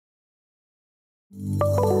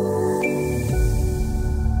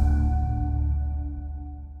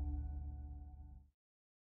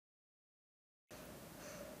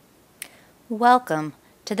Welcome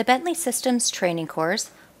to the Bentley Systems training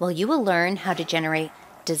course, where you will learn how to generate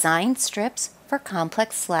design strips for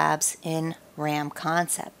complex slabs in RAM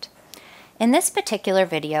concept. In this particular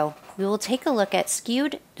video, we will take a look at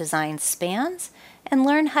skewed design spans and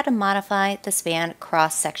learn how to modify the span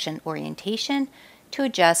cross-section orientation to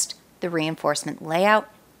adjust the reinforcement layout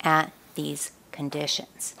at these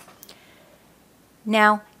conditions.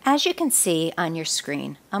 Now, as you can see on your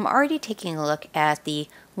screen, I'm already taking a look at the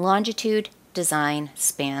longitude design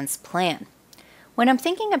spans plan. When I'm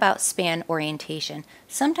thinking about span orientation,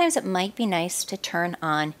 sometimes it might be nice to turn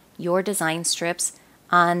on your design strips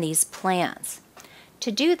on these plans.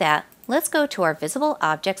 To do that, let's go to our visible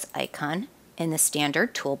objects icon in the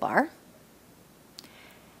standard toolbar,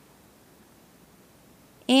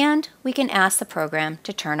 and we can ask the program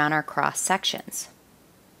to turn on our cross sections.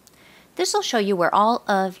 This will show you where all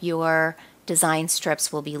of your design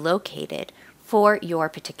strips will be located for your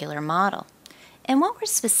particular model. And what we're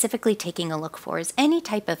specifically taking a look for is any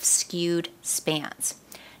type of skewed spans.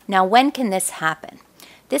 Now, when can this happen?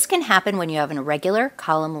 This can happen when you have an irregular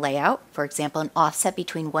column layout, for example, an offset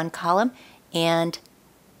between one column and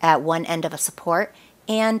at one end of a support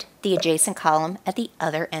and the adjacent column at the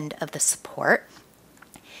other end of the support.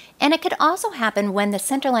 And it could also happen when the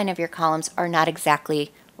center line of your columns are not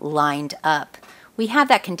exactly lined up. We have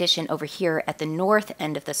that condition over here at the north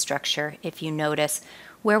end of the structure, if you notice,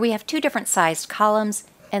 where we have two different sized columns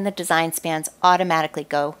and the design spans automatically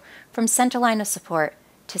go from center line of support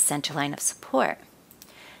to center line of support.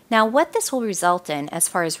 Now, what this will result in as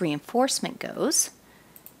far as reinforcement goes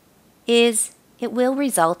is it will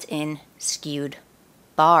result in skewed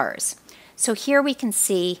bars. So here we can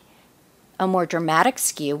see a more dramatic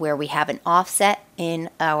skew where we have an offset in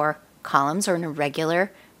our columns or an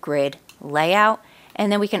irregular grid layout,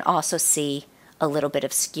 and then we can also see a little bit of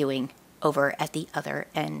skewing over at the other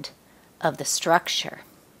end of the structure.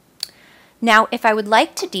 Now, if I would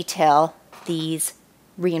like to detail these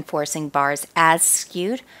reinforcing bars as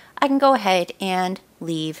skewed, I can go ahead and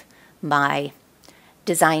leave my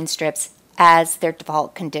design strips as their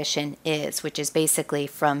default condition is, which is basically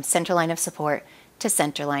from center line of support to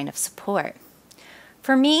center line of support.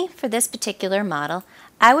 For me, for this particular model,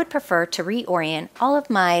 I would prefer to reorient all of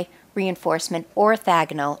my reinforcement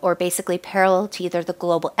orthogonal, or basically parallel to either the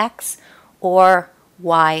global X or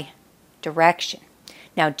Y direction.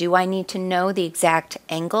 Now, do I need to know the exact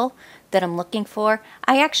angle that I'm looking for?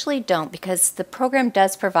 I actually don't, because the program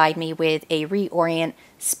does provide me with a Reorient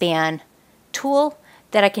span tool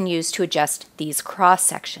that I can use to adjust these cross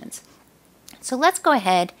sections. So let's go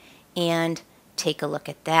ahead and take a look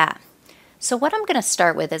at that. So what I'm going to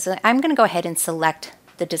start with is I'm going to go ahead and select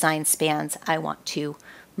the design spans I want to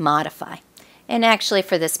modify. And actually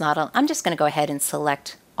for this model, I'm just going to go ahead and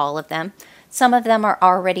select all of them. Some of them are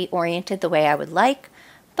already oriented the way I would like,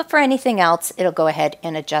 but for anything else, it'll go ahead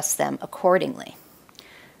and adjust them accordingly.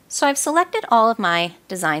 So I've selected all of my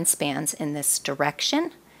design spans in this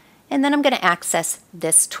direction, and then I'm going to access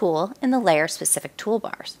this tool in the layer specific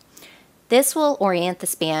toolbars. This will orient the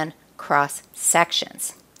span cross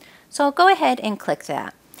sections. So I'll go ahead and click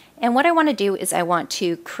that. And what I want to do is I want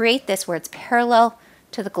to create this where it's parallel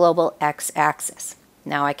to the global x-axis.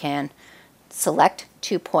 Now I can select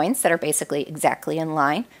 2 points that are basically exactly in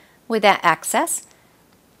line with that axis,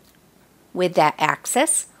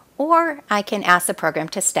 or I can ask the program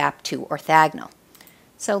to snap to orthogonal.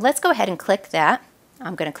 So let's go ahead and click that.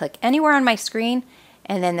 I'm going to click anywhere on my screen,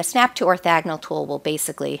 and then the snap to orthogonal tool will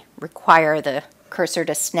basically require the cursor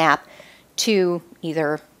to snap to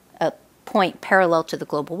either a point parallel to the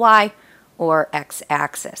global Y or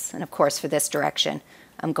x-axis. And of course, for this direction,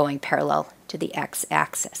 I'm going parallel to the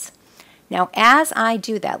x-axis. Now, as I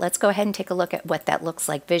do that, let's go ahead and take a look at what that looks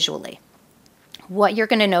like visually. What you're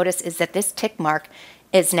going to notice is that this tick mark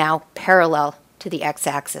is now parallel to the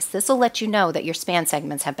x-axis. This will let you know that your span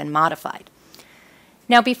segments have been modified.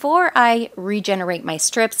 Now, before I regenerate my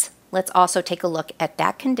strips, let's also take a look at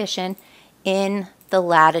that condition in the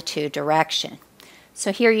latitude direction.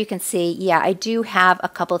 So here you can see, yeah, I do have a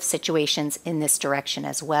couple of situations in this direction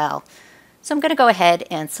as well. So I'm going to go ahead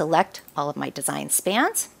and select all of my design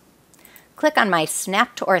spans, click on my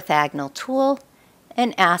Snap to Orthogonal tool,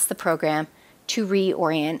 and ask the program to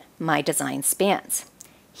reorient my design spans.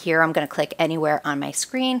 Here I'm going to click anywhere on my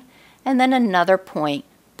screen, and then another point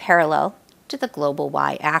parallel to the global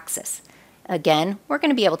y-axis. Again, we're going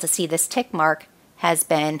to be able to see this tick mark has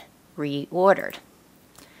been reordered.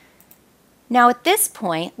 Now at this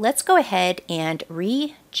point, let's go ahead and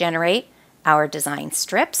regenerate our design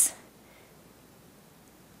strips.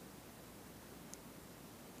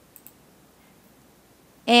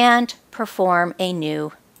 And perform a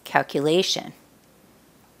new calculation.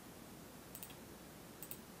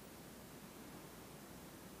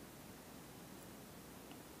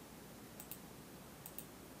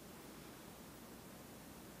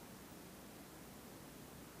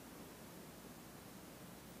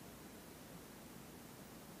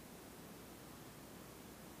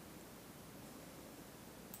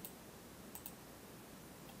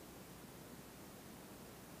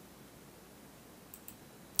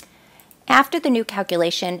 After the new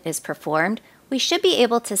calculation is performed, we should be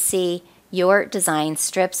able to see your design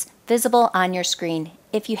strips visible on your screen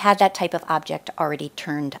if you had that type of object already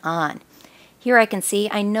turned on. Here I can see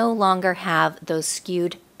I no longer have those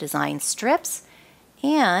skewed design strips,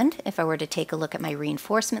 and if I were to take a look at my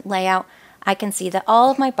reinforcement layout, I can see that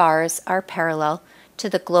all of my bars are parallel to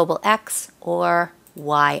the global X or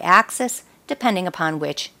Y axis, depending upon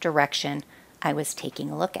which direction I was taking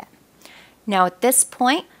a look at. Now at this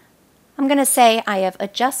point, I'm going to say I have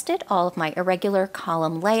adjusted all of my irregular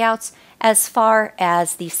column layouts as far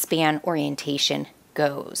as the span orientation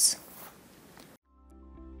goes.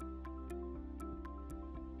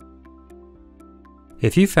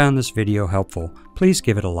 If you found this video helpful, please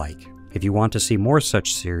give it a like. If you want to see more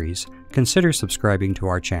such series, consider subscribing to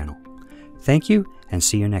our channel. Thank you, and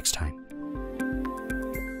see you next time.